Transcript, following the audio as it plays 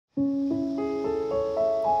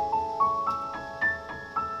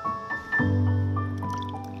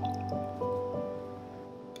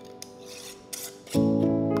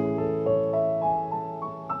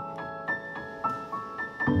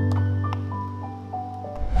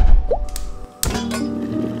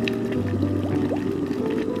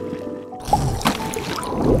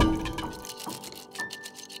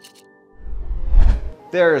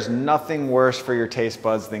There is nothing worse for your taste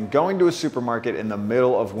buds than going to a supermarket in the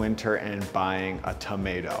middle of winter and buying a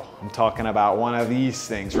tomato. I'm talking about one of these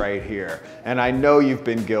things right here. And I know you've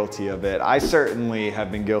been guilty of it. I certainly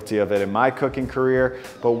have been guilty of it in my cooking career.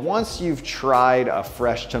 But once you've tried a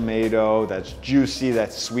fresh tomato that's juicy,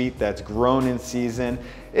 that's sweet, that's grown in season,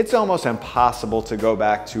 it's almost impossible to go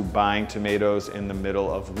back to buying tomatoes in the middle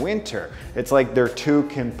of winter. It's like they're two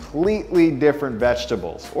completely different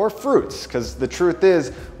vegetables or fruits, because the truth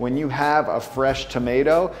is, when you have a fresh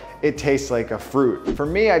tomato, it tastes like a fruit. For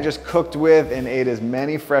me, I just cooked with and ate as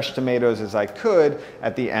many fresh tomatoes as I could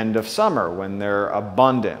at the end of summer when they're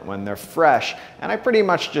abundant, when they're fresh, and I pretty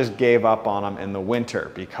much just gave up on them in the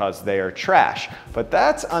winter because they are trash. But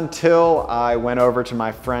that's until I went over to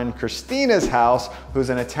my friend Christina's house, who's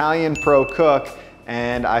an Italian pro cook,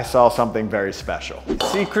 and I saw something very special.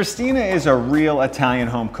 See, Christina is a real Italian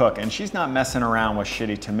home cook, and she's not messing around with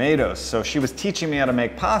shitty tomatoes. So she was teaching me how to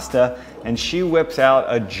make pasta, and she whips out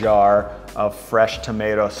a jar of fresh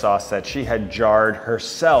tomato sauce that she had jarred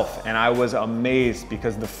herself. And I was amazed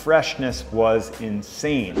because the freshness was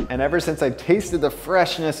insane. And ever since I tasted the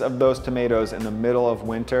freshness of those tomatoes in the middle of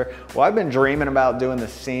winter, well, I've been dreaming about doing the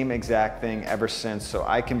same exact thing ever since, so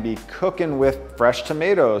I can be cooking with fresh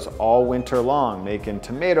tomatoes all winter long, making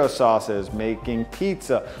tomato sauces, making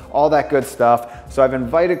pizza, all that good stuff. So I've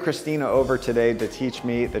invited Christina over today to teach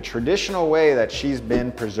me the traditional way that she's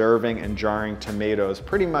been preserving and jarring tomatoes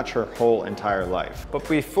pretty much her whole entire life. But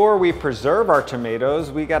before we preserve our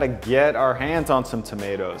tomatoes, we gotta get our hands on some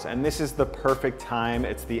tomatoes. And this is the perfect time.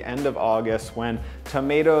 It's the end of August when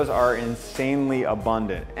tomatoes are insanely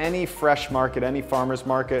abundant. Any fresh market, any farmer's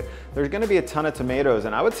market, there's gonna be a ton of tomatoes.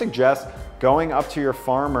 And I would suggest going up to your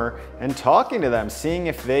farmer and talking to them, seeing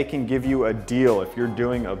if they can give you a deal. If you're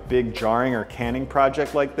doing a big jarring or canning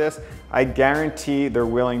project like this, I guarantee they're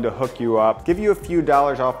willing to hook you up, give you a few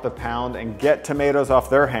dollars off the pound, and get tomatoes off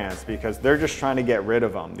their hands because they're just trying to get rid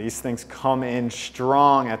of them. These things come in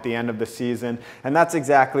strong at the end of the season, and that's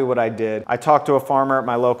exactly what I did. I talked to a farmer at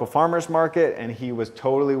my local farmer's market, and he was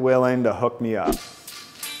totally willing to hook me up.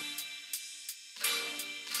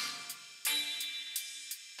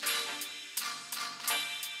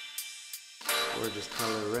 Gorgeous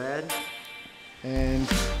color red. And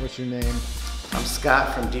what's your name? I'm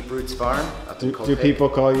Scott from Deep Roots Farm up in Do people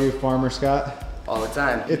call you Farmer Scott? All the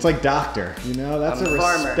time. It's like doctor, you know? That's a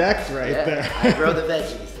respect right there. I grow the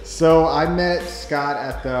veggies. So I met Scott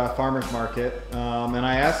at the farmer's market, and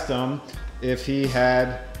I asked him if he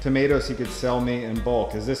had tomatoes he could sell me in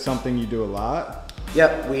bulk. Is this something you do a lot?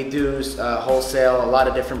 Yep, we do wholesale, a lot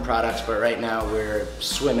of different products, but right now we're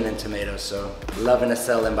swimming in tomatoes, so loving to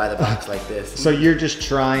sell them by the box like this. So you're just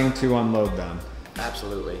trying to unload them?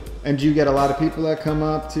 Absolutely. And do you get a lot of people that come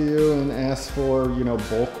up to you and ask for, you know,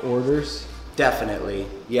 bulk orders? Definitely.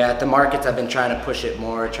 Yeah, at the markets I've been trying to push it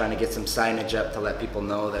more, trying to get some signage up to let people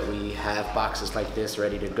know that we have boxes like this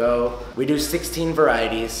ready to go. We do 16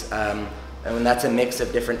 varieties. And that's a mix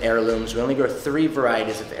of different heirlooms. We only grow 3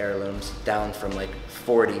 varieties of heirlooms, down from like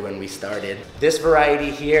 40 when we started. This variety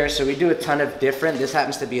here, so we do a ton of different. This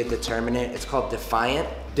happens to be a determinate. It's called Defiant.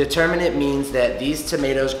 Determinate means that these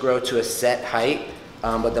tomatoes grow to a set height,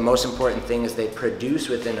 but the most important thing is they produce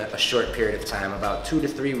within a short period of time, about 2 to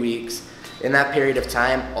 3 weeks. In that period of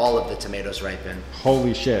time, all of the tomatoes ripen.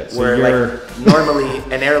 Holy shit. So like normally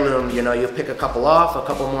an heirloom, you know, you'll pick a couple off, a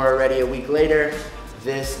couple more are ready a week later.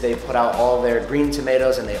 This, they put out all their green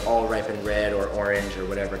tomatoes and they all ripen red or orange or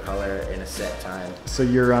whatever color in a set time. So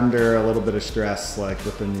you're under a little bit of stress like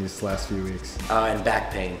within these last few weeks? And back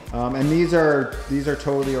pain. And these are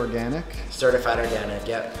totally organic? Certified organic,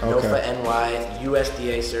 yep. Okay. NOFA NY,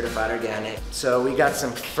 USDA certified organic. So we got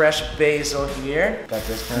some fresh basil here. Got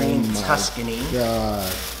this green Tuscany.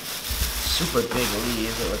 God. Super big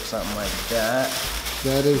leaves, it looks something like that.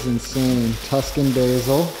 That is insane. Tuscan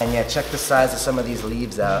basil. And yeah, check the size of some of these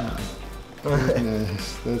leaves out.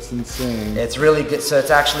 Goodness, that's insane. It's really good. So it's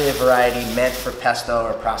actually a variety meant for pesto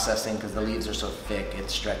or processing because the leaves are so thick, it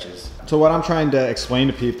stretches. So what I'm trying to explain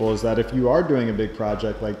to people is that if you are doing a big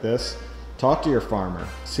project like this, talk to your farmer.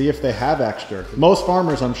 See if they have extra. Most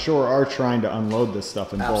farmers, I'm sure, are trying to unload this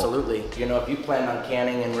stuff in bulk. Absolutely. You know, if you plan on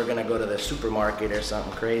canning and we're gonna go to the supermarket or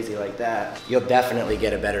something crazy like that, you'll definitely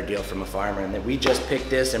get a better deal from a farmer. And then we just picked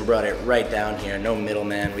this and brought it right down here. No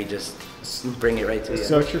middleman, we just bring it right to you.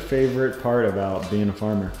 So what's your favorite part about being a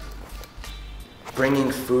farmer? Bringing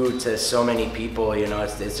food to so many people, you know,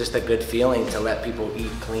 it's just a good feeling to let people eat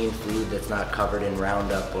clean food that's not covered in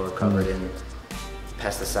Roundup or covered in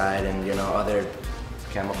pesticide and, you know, other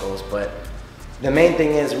chemicals. But the main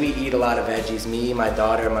thing is we eat a lot of veggies. Me, my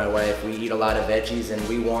daughter, my wife, we eat a lot of veggies, and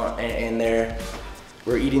we want, and they're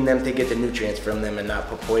we're eating them to get the nutrients from them and not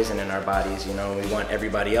put poison in our bodies. You know, we want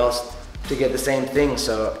everybody else to get the same thing.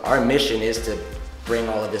 So our mission is to bring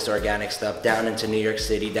all of this organic stuff down into New York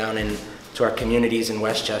City, down into our communities in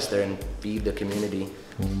Westchester, and feed the community.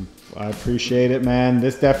 I appreciate it, man.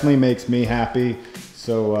 This definitely makes me happy.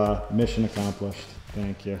 So mission accomplished.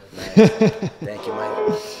 Thank you. Nice. Thank you,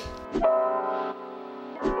 Mike.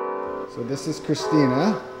 So this is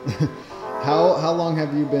Christina. How long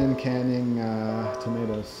have you been canning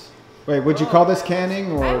tomatoes? Wait, would you call this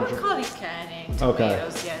canning, or? I would call it canning tomatoes.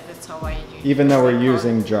 Okay. Yeah, that's how I use it. Even though we're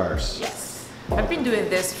using jars. Yes. I've been doing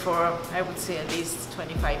this for, I would say, at least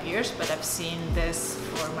 25 years, but I've seen this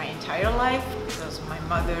for my entire life because my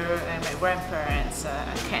mother and my grandparents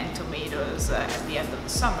canned tomatoes at the end of the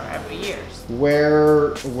summer every year.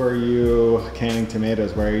 Where were you canning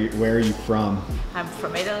tomatoes? Where are you from? I'm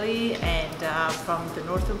from Italy, and from the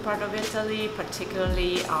northern part of Italy,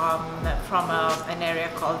 particularly from an area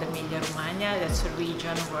called Emilia-Romagna. That's a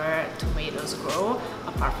region where tomatoes grow,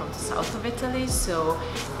 apart from the south of Italy. So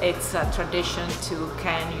it's a tradition to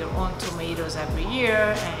can your own tomatoes every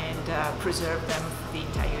year and preserve them the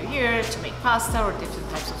entire year to make pasta or different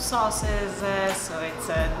types of sauces. So it's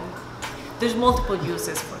there's multiple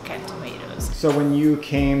uses for canned tomatoes. So when you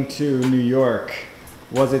came to New York,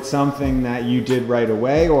 was it something that you did right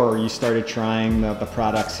away, or you started trying the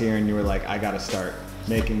products here and you were like, I gotta start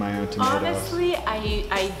making my own tomatoes? Honestly,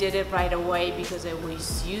 I did it right away because I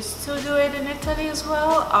was used to do it in Italy as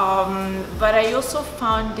well. But I also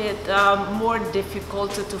found it more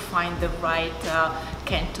difficult to find the right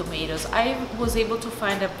canned tomatoes. I was able to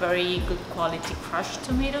find a very good quality crushed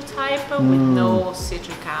tomato type with no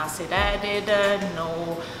citric acid added,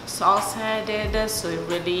 no sauce added, so it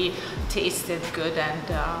really tasted good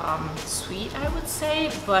and sweet, I would say.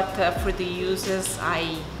 But for the uses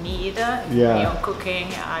I need in my own cooking,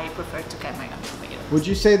 I prefer to can my own tomatoes. Would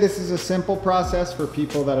you say this is a simple process for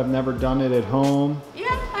people that have never done it at home?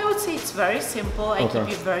 Yeah, I would say it's very simple. I keep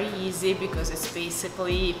it very easy because it's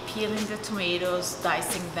basically peeling the tomatoes,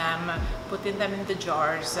 dicing them, putting them in the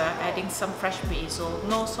jars, adding some fresh basil,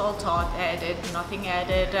 no salt added, nothing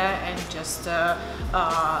added, and just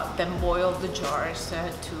then boil the jars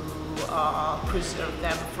to preserve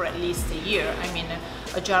them for at least a year. I mean,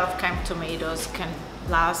 a jar of canned tomatoes can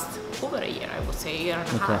last over a year, I would say, a year and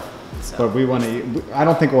a half. So. But we want to, I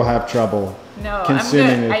don't think we'll have trouble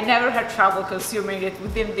consuming it. I never had trouble consuming it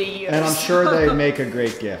within the year. And I'm sure they make a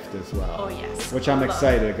great gift as well. Oh yes. Which I'm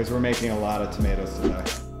excited because we're making a lot of tomatoes today.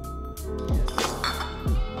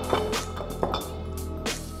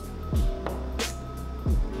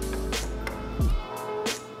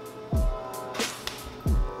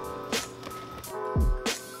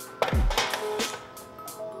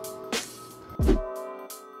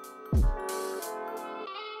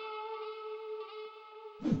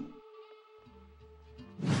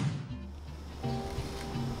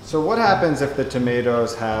 So what happens if the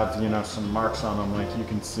tomatoes have, you know, some marks on them, like you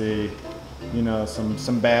can see, you know,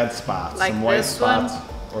 some bad spots, like some white spots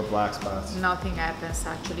or black spots? Nothing happens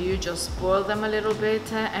actually. You just boil them a little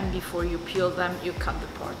bit and before you peel them, you cut the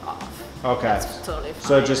part off. Okay. That's totally fine.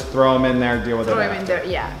 So just throw them in there, deal with it after. Throw them in there,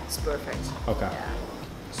 yeah, it's perfect. Okay. Yeah.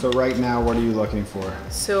 So right now, what are you looking for?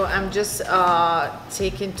 So I'm just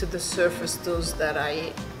taking to the surface those that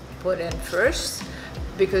I put in first.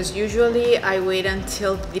 Because usually I wait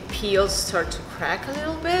until the peels start to crack a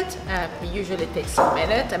little bit. Usually it takes a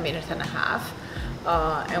minute and a half.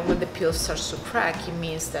 And when the peel starts to crack, it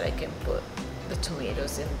means that I can put the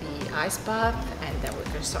tomatoes in the ice bath and then we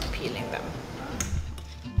can start peeling them.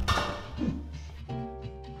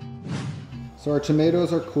 So our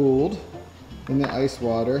tomatoes are cooled in the ice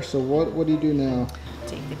water. So what do you do now?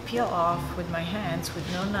 Take the peel off with my hands with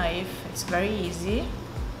no knife. It's very easy.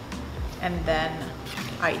 And then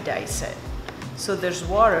I dice it. So there's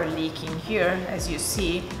water leaking here, as you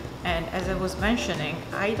see, and as I was mentioning,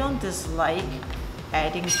 I don't dislike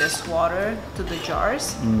adding this water to the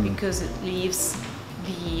jars because it leaves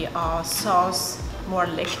the sauce more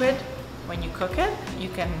liquid when you cook it. You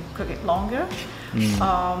can cook it longer.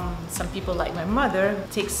 Some people, like my mother,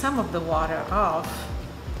 take some of the water off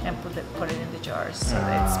and put it in the jars so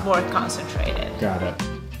that it's more concentrated. Got it.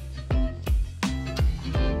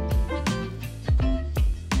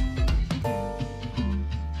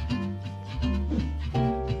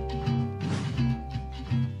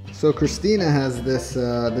 So Christina has this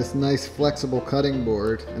this nice flexible cutting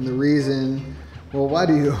board, and the reason, well, why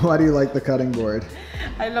do you like the cutting board?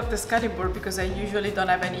 I love this cutting board because I usually don't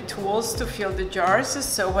have any tools to fill the jars.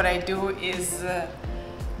 So what I do is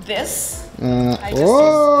this. Sorry,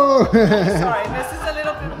 this is a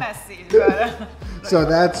little bit messy. But so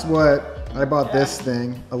that's what I bought this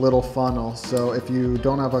thing, a little funnel. So if you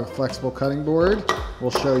don't have a flexible cutting board, we'll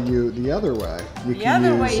show you the other way. The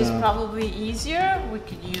other way is probably easier. We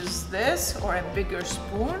could use this or a bigger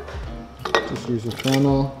spoon. Just use a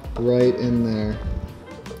funnel right in there.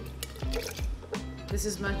 This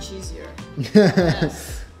is much easier.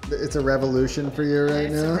 Yes. It's a revolution for you right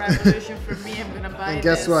now. It's a revolution for me. I'm gonna buy And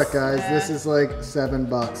guess this. what, guys? This is like $7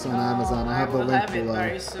 on Amazon. I'll have the link below.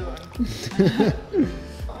 Very soon.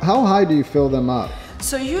 How high do you fill them up?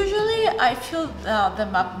 So usually I fill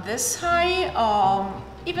them up this high,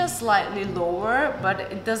 even slightly lower, but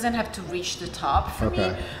it doesn't have to reach the top for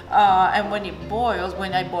me. And when it boils,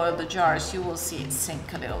 when I boil the jars, you will see it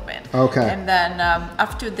sink a little bit. Okay. And then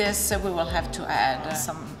after this, we will have to add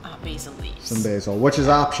some basil leaves. Some basil, which is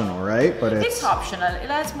optional, right? But it's optional. It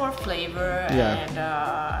adds more flavor, yeah. And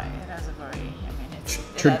it has a very, it's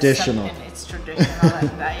traditional. It's traditional.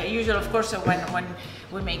 And usually, of course, when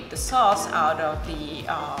we make the sauce out of the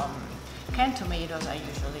canned tomatoes, I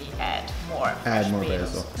usually add more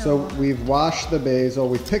basil. So we've washed the basil.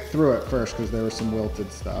 We picked through it first because there was some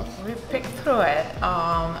wilted stuff. We picked through it,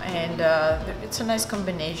 and it's a nice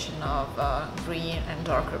combination of green and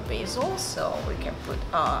darker basil. So we can put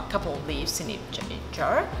a couple of leaves in each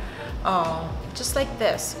jar, just like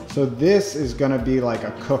this. So this is going to be like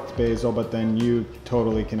a cooked basil, but then you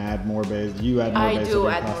totally can add more basil. You add more basil. I do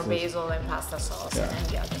add more basil in pasta sauce and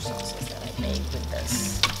the other sauces that I make with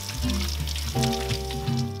this.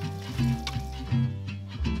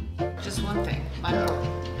 Just one thing.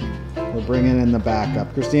 We're bringing in the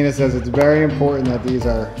backup. Christina says it's very important that these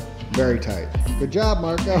are very tight. Good job,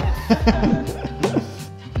 Marco.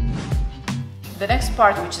 The next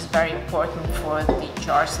part, which is very important for the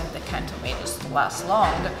jars and the canned tomatoes to last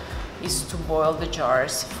long, is to boil the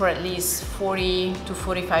jars for at least 40 to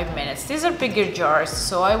 45 minutes. These are bigger jars,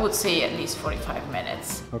 so I would say at least 45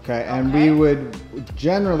 minutes. Okay, and we would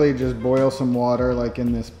generally just boil some water like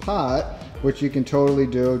in this pot, which you can totally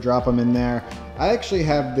do, drop them in there. I actually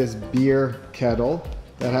have this beer kettle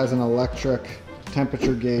that has an electric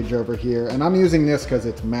temperature gauge over here, and I'm using this because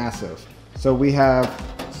it's massive. So we have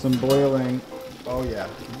some boiling, oh yeah,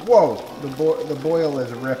 whoa, the boil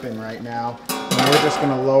is ripping right now. And we're just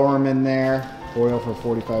gonna lower them in there, boil for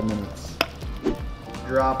 45 minutes.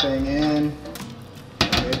 Dropping in,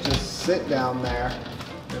 they just sit down there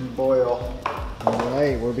and boil. All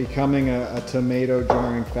right, we're becoming a tomato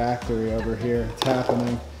jarring factory over here. It's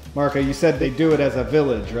happening. Marco, you said they do it as a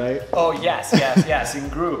village, right? Oh yes, in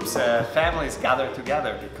groups. Families gather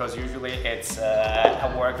together because usually it's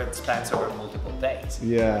a work that spans over multiple days.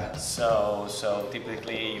 Yeah. So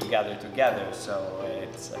typically you gather together, so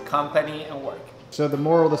it's a company and work. So the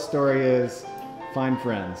moral of the story is find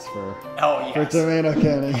friends for tomato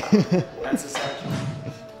canning. That's essential.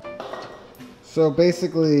 So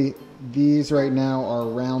basically these right now are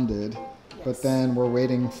rounded, but then we're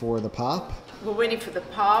waiting for the pop. We're waiting for the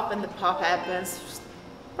pop, and the pop happens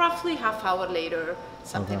roughly half hour later,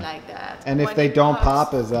 something like that. And if they don't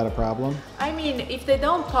pop, is that a problem? I mean, if they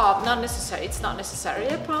don't pop, it's not necessarily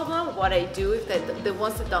a problem. What I do, if the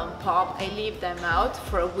ones that don't pop, I leave them out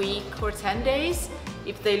for a week or 10 days.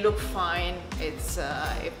 If they look fine, it's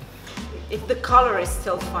if the color is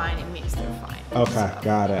still fine, it means they're fine. Okay, so.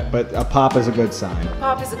 Got it. But a pop is a good sign. A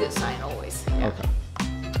pop is a good sign always. Yeah. Okay.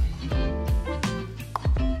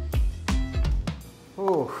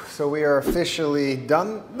 Ooh, so we are officially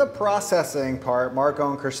done the processing part. Marco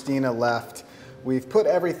and Christina left. We've put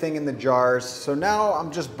everything in the jars, so now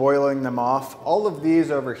I'm just boiling them off. All of these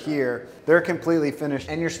over here, they're completely finished,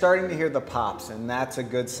 and you're starting to hear the pops, and that's a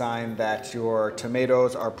good sign that your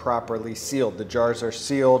tomatoes are properly sealed. The jars are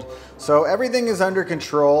sealed, so everything is under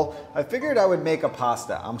control. I figured I would make a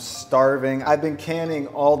pasta. I'm starving. I've been canning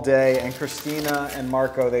all day, and Christina and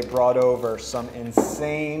Marco, they brought over some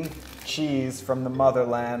insane cheese from the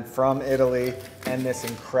motherland, from Italy, and this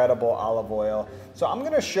incredible olive oil. So I'm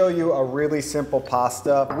gonna show you a really simple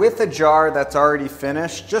pasta with a jar that's already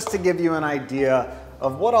finished, just to give you an idea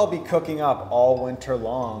of what I'll be cooking up all winter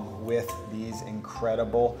long with these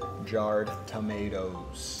incredible jarred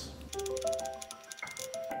tomatoes.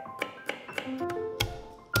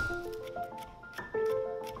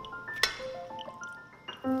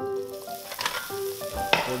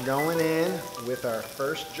 We're going in with our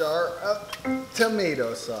first jar of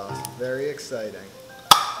tomato sauce. Very exciting.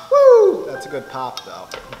 Woo! That's a good pop though.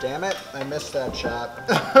 Damn it, I missed that shot.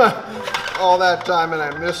 All that time and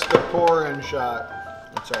I missed the pour-in shot.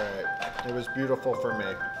 It's all right. It was beautiful for me.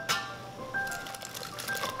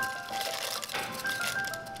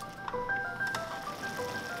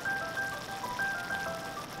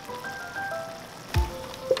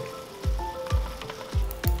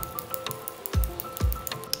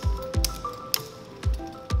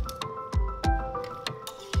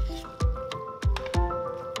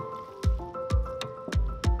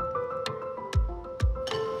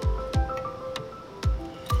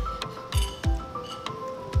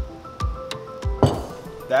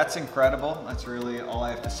 that's incredible. That's really all I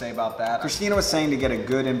have to say about that. Christina was saying to get a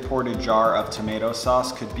good imported jar of tomato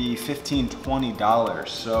sauce could be $15, $20.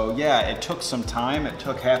 So yeah, it took some time. It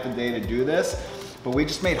took half a day to do this. But we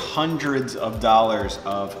just made hundreds of dollars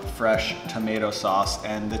of fresh tomato sauce,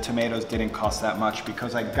 and the tomatoes didn't cost that much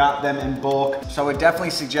because I got them in bulk. So I would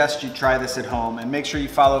definitely suggest you try this at home, and make sure you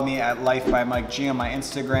follow me at Lifebymikeg on my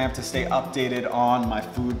Instagram to stay updated on my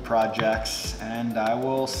food projects. And I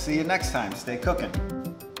will see you next time. Stay cooking.